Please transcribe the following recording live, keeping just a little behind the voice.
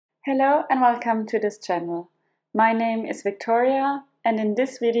Hello and welcome to this channel. My name is Victoria, and in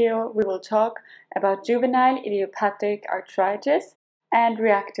this video we will talk about juvenile idiopathic arthritis and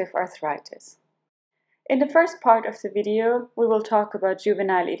reactive arthritis. In the first part of the video we will talk about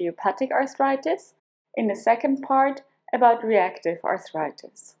juvenile idiopathic arthritis, in the second part about reactive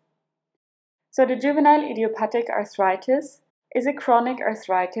arthritis. So the juvenile idiopathic arthritis is a chronic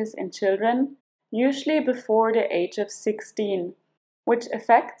arthritis in children, usually before the age of 16, which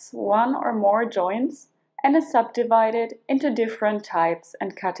affects one or more joints and is subdivided into different types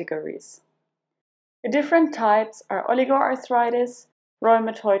and categories. The different types are oligoarthritis,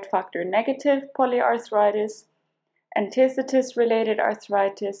 rheumatoid factor negative polyarthritis, enthesis-related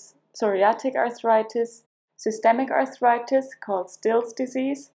arthritis, psoriatic arthritis, systemic arthritis called Still's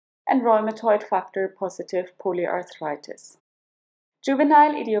disease, and rheumatoid factor positive polyarthritis.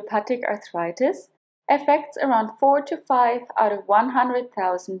 Juvenile idiopathic arthritis affects around 4 to 5 out of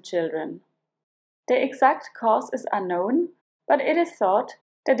 100,000 children. The exact cause is unknown, but it is thought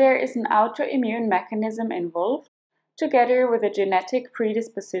that there is an autoimmune mechanism involved, together with a genetic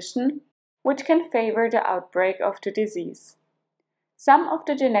predisposition, which can favor the outbreak of the disease. Some of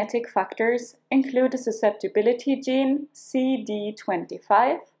the genetic factors include the susceptibility gene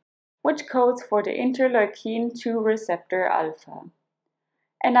CD25, which codes for the interleukin-2 receptor alpha.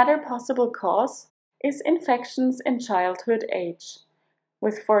 Another possible cause is infections in childhood age,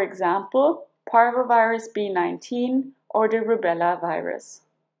 with, for example, parvovirus B19 or the rubella virus.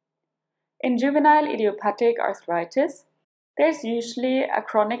 In juvenile idiopathic arthritis, there's usually a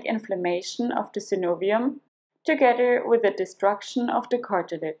chronic inflammation of the synovium, together with the destruction of the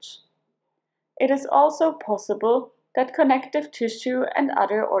cartilage. It is also possible that connective tissue and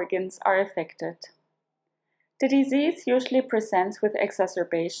other organs are affected. The disease usually presents with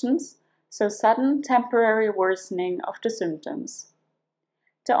exacerbations, so sudden temporary worsening of the symptoms.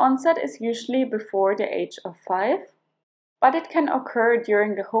 The onset is usually before the age of 5, but it can occur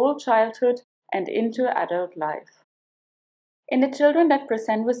during the whole childhood and into adult life. In the children that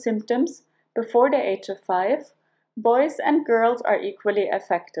present with symptoms before the age of 5, boys and girls are equally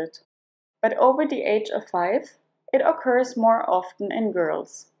affected, but over the age of 5, it occurs more often in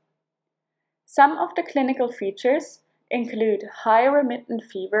girls. Some of the clinical features include high remittent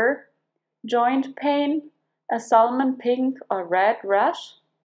fever, joint pain, a salmon pink or red rash,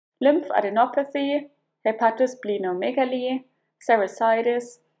 lymphadenopathy, hepatosplenomegaly,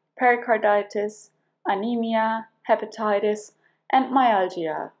 serositis, pericarditis, anemia, hepatitis, and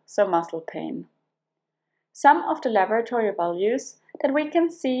myalgia, so muscle pain. Some of the laboratory values that we can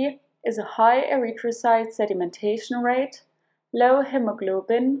see is a high erythrocyte sedimentation rate, low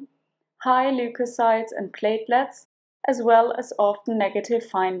hemoglobin, high leukocytes and platelets, as well as often negative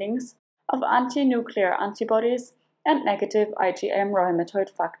findings of anti-nuclear antibodies and negative IgM rheumatoid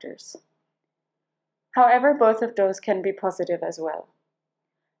factors. However, both of those can be positive as well.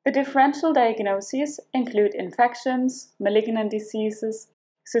 The differential diagnoses include infections, malignant diseases,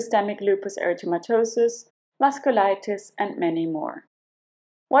 systemic lupus erythematosus, vasculitis, and many more.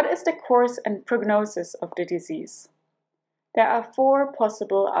 What is the course and prognosis of the disease? There are 4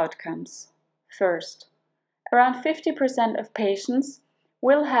 possible outcomes. First, around 50% of patients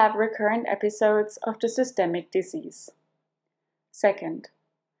will have recurrent episodes of the systemic disease. Second,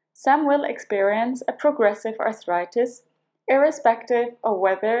 some will experience a progressive arthritis irrespective of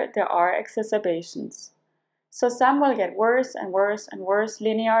whether there are exacerbations. So some will get worse and worse and worse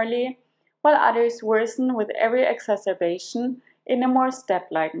linearly, while others worsen with every exacerbation in a more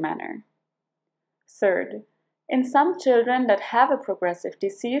step-like manner. Third, in some children that have a progressive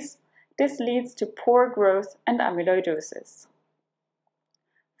disease, this leads to poor growth and amyloidosis.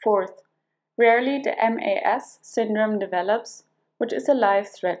 Fourth, rarely the MAS syndrome develops, which is a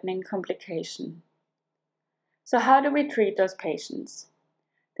life-threatening complication. So how do we treat those patients?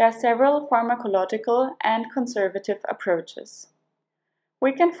 There are several pharmacological and conservative approaches.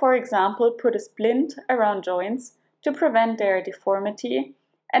 We can, for example, put a splint around joints to prevent their deformity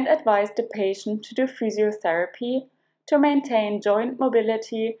and advise the patient to do physiotherapy to maintain joint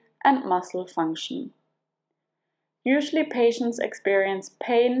mobility and muscle function. Usually patients experience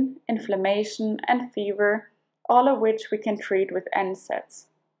pain, inflammation, and fever, all of which we can treat with NSAIDs.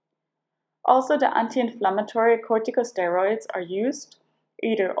 Also, the anti-inflammatory corticosteroids are used,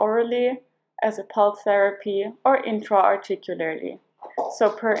 either orally, as a pulse therapy, or intra-articularly, so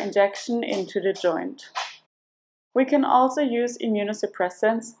per injection into the joint. We can also use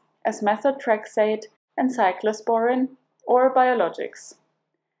immunosuppressants as methotrexate and cyclosporin, or biologics.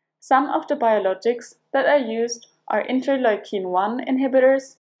 Some of the biologics that are used are interleukin-1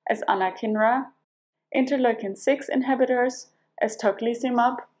 inhibitors as anakinra, interleukin-6 inhibitors as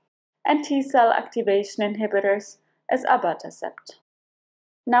tocilizumab, and T-cell activation inhibitors as abatacept.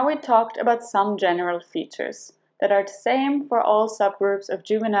 Now we talked about some general features that are the same for all subgroups of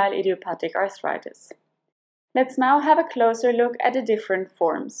juvenile idiopathic arthritis. Let's now have a closer look at the different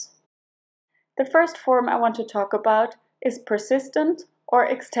forms. The first form I want to talk about is persistent or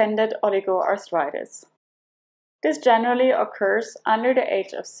extended oligoarthritis. This generally occurs under the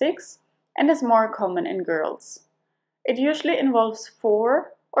age of 6 and is more common in girls. It usually involves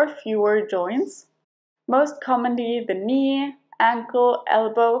 4 or fewer joints, most commonly the knee, ankle,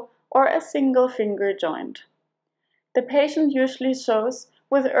 elbow, or a single finger joint. The patient usually shows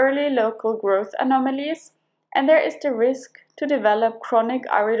with early local growth anomalies, and there is the risk to develop chronic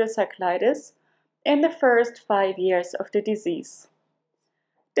iridocyclitis in the first 5 years of the disease.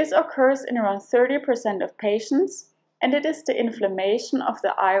 This occurs in around 30% of patients, and it is the inflammation of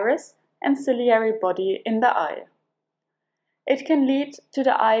the iris and ciliary body in the eye. It can lead to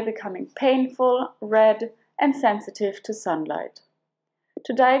the eye becoming painful, red, and sensitive to sunlight.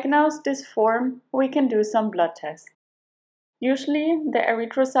 To diagnose this form, we can do some blood tests. Usually, the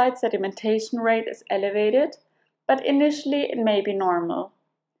erythrocyte sedimentation rate is elevated, but initially it may be normal.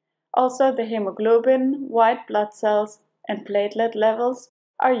 Also, the hemoglobin, white blood cells, and platelet levels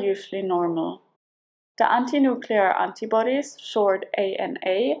are usually normal. The antinuclear antibodies, short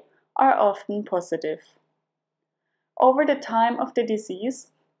ANA, are often positive. Over the time of the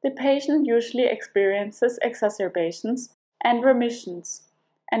disease, the patient usually experiences exacerbations and remissions,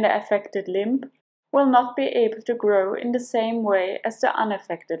 and the affected limb will not be able to grow in the same way as the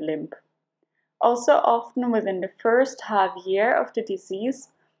unaffected limb. Also, often within the first half year of the disease,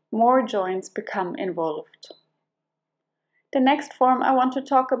 more joints become involved. The next form I want to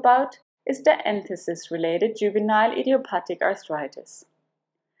talk about is the enthesis-related juvenile idiopathic arthritis.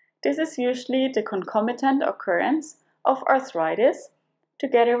 This is usually the concomitant occurrence of arthritis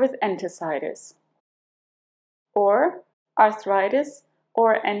together with enthesitis, or arthritis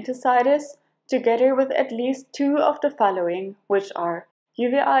or enthesitis together with at least 2 of the following, which are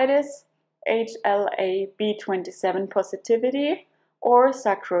uveitis, HLA-B27 positivity, or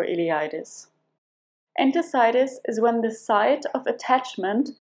sacroiliitis. Enthesitis is when the site of attachment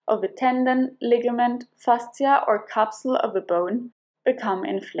of a tendon, ligament, fascia, or capsule of a bone become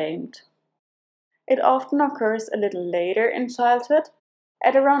inflamed. It often occurs a little later in childhood,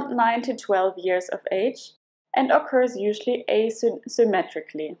 at around 9 to 12 years of age, and occurs usually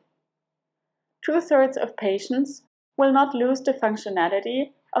asymmetrically. 2/3 of patients will not lose the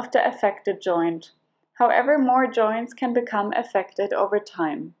functionality of the affected joint. However, more joints can become affected over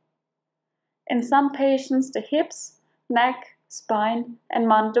time. In some patients, the hips, neck, spine, and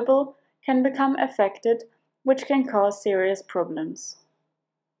mandible can become affected, which can cause serious problems.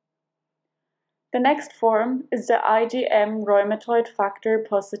 The next form is the IgM rheumatoid factor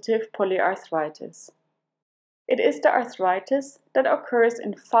positive polyarthritis. It is the arthritis that occurs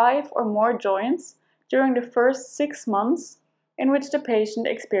in 5 or more joints during the first 6 months in which the patient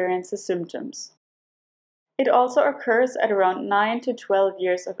experiences symptoms. It also occurs at around 9 to 12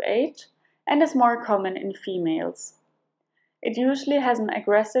 years of age and is more common in females. It usually has an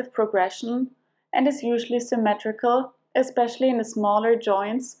aggressive progression and is usually symmetrical, especially in the smaller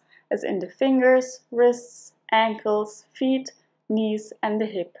joints as in the fingers, wrists, ankles, feet, knees, and the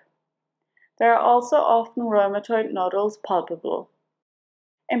hip. There are also often rheumatoid nodules palpable.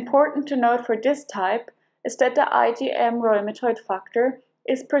 Important to note for this type is that the IgM rheumatoid factor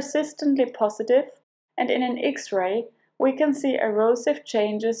is persistently positive, and in an X-ray we can see erosive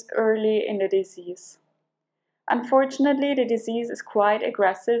changes early in the disease. Unfortunately, the disease is quite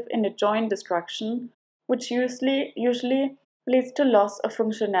aggressive in the joint destruction, which usually leads to loss of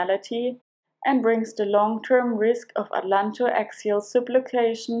functionality and brings the long-term risk of atlantoaxial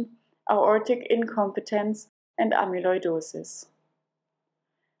subluxation, aortic incompetence, and amyloidosis.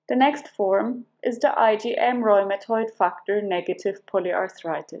 The next form is the IgM rheumatoid factor negative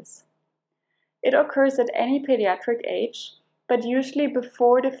polyarthritis. It occurs at any pediatric age, but usually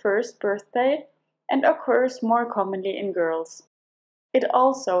before the first birthday, and occurs more commonly in girls. It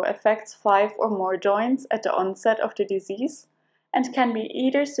also affects 5 or more joints at the onset of the disease and can be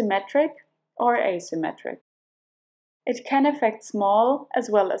either symmetric or asymmetric. It can affect small as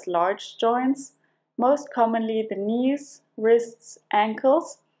well as large joints, most commonly the knees, wrists,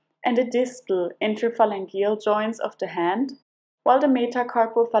 ankles, and the distal interphalangeal joints of the hand, while the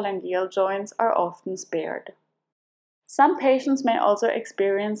metacarpophalangeal joints are often spared. Some patients may also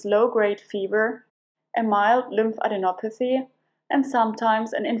experience low-grade fever, a mild lymphadenopathy, and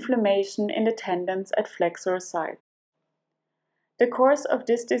sometimes an inflammation in the tendons at flexor sites. The course of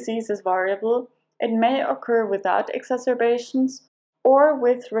this disease is variable. It may occur without exacerbations or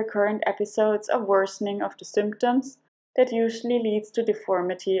with recurrent episodes of worsening of the symptoms that usually leads to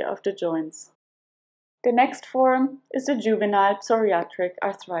deformity of the joints. The next form is the juvenile psoriatric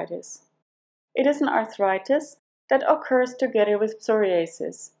arthritis. It is an arthritis that occurs together with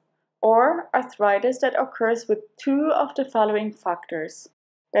psoriasis, or arthritis that occurs with two of the following factors,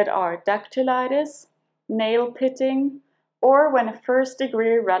 that are dactylitis, nail pitting, or when a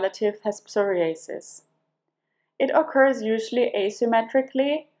first-degree relative has psoriasis. It occurs usually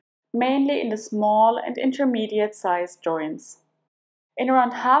asymmetrically, mainly in the small and intermediate-sized joints. In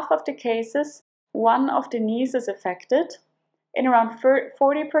around half of the cases, one of the knees is affected, in around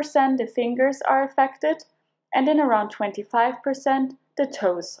 40% the fingers are affected, and in around 25% the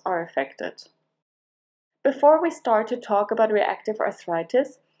toes are affected. Before we start to talk about reactive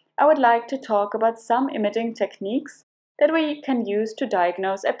arthritis, I would like to talk about some imaging techniques that we can use to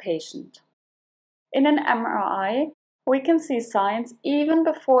diagnose a patient. In an MRI, we can see signs even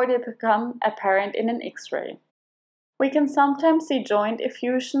before they become apparent in an X-ray. We can sometimes see joint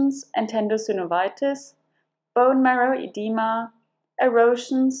effusions and tenosynovitis, bone marrow edema,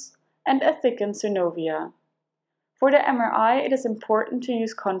 erosions, and a thickened synovia. For the MRI, it is important to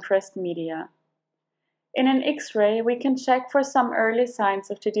use contrast media. In an X-ray, we can check for some early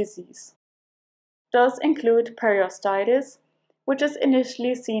signs of the disease. Those include periostitis, which is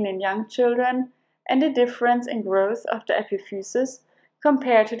initially seen in young children, and the difference in growth of the epiphysis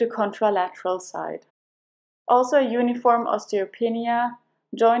compared to the contralateral side. Also uniform osteopenia,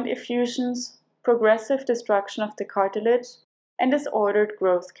 joint effusions, progressive destruction of the cartilage, and disordered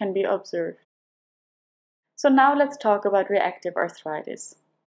growth can be observed. So now let's talk about reactive arthritis.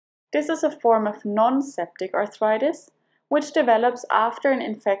 This is a form of non-septic arthritis, which develops after an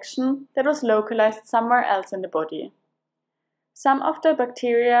infection that was localized somewhere else in the body. Some of the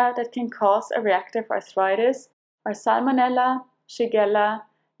bacteria that can cause a reactive arthritis are Salmonella, Shigella,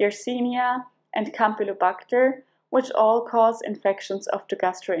 Yersinia, and Campylobacter, which all cause infections of the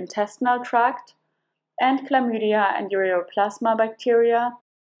gastrointestinal tract, and Chlamydia and Ureaplasma bacteria,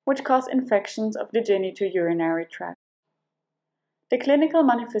 which cause infections of the genitourinary tract. The clinical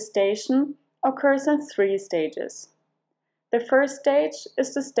manifestation occurs in 3 stages. The first stage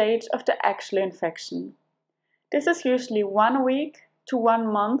is the stage of the actual infection. This is usually 1 week to 1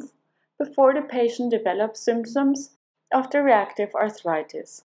 month before the patient develops symptoms of the reactive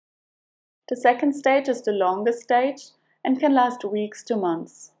arthritis. The second stage is the longest stage and can last weeks to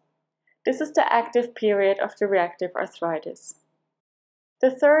months. This is the active period of the reactive arthritis.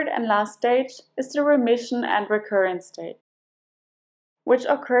 The third and last stage is the remission and recurrence stage, which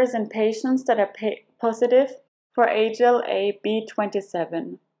occurs in patients that are positive for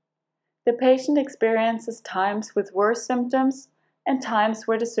HLA-B27. The patient experiences times with worse symptoms and times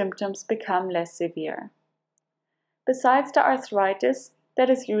where the symptoms become less severe. Besides the arthritis that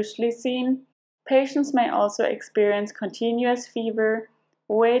is usually seen, patients may also experience continuous fever,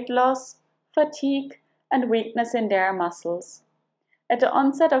 weight loss, fatigue, and weakness in their muscles. At the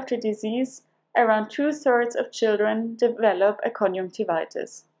onset of the disease, around 2/3 of children develop a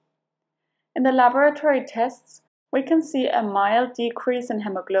conjunctivitis. In the laboratory tests, we can see a mild decrease in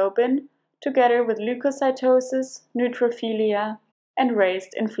hemoglobin together with leukocytosis, neutrophilia, and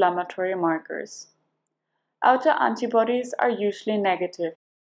raised inflammatory markers. Autoantibodies are usually negative,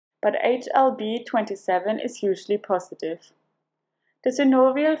 but HLB27 is usually positive. The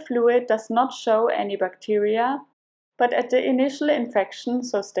synovial fluid does not show any bacteria, but at the initial infection,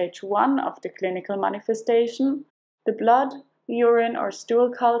 so stage 1 of the clinical manifestation, the blood, urine, or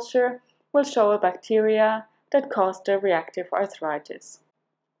stool culture will show a bacteria that caused the reactive arthritis.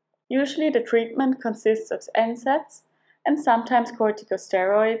 Usually the treatment consists of NSAIDs, and sometimes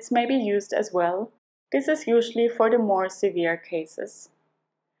corticosteroids may be used as well. This is usually for the more severe cases.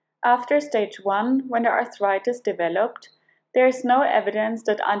 After stage 1, when the arthritis developed, there is no evidence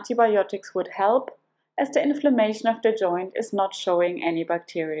that antibiotics would help, as the inflammation of the joint is not showing any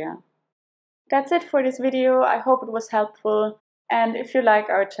bacteria. That's it for this video. I hope it was helpful, and if you like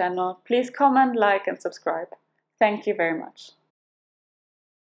our channel, please comment, like, and subscribe. Thank you very much.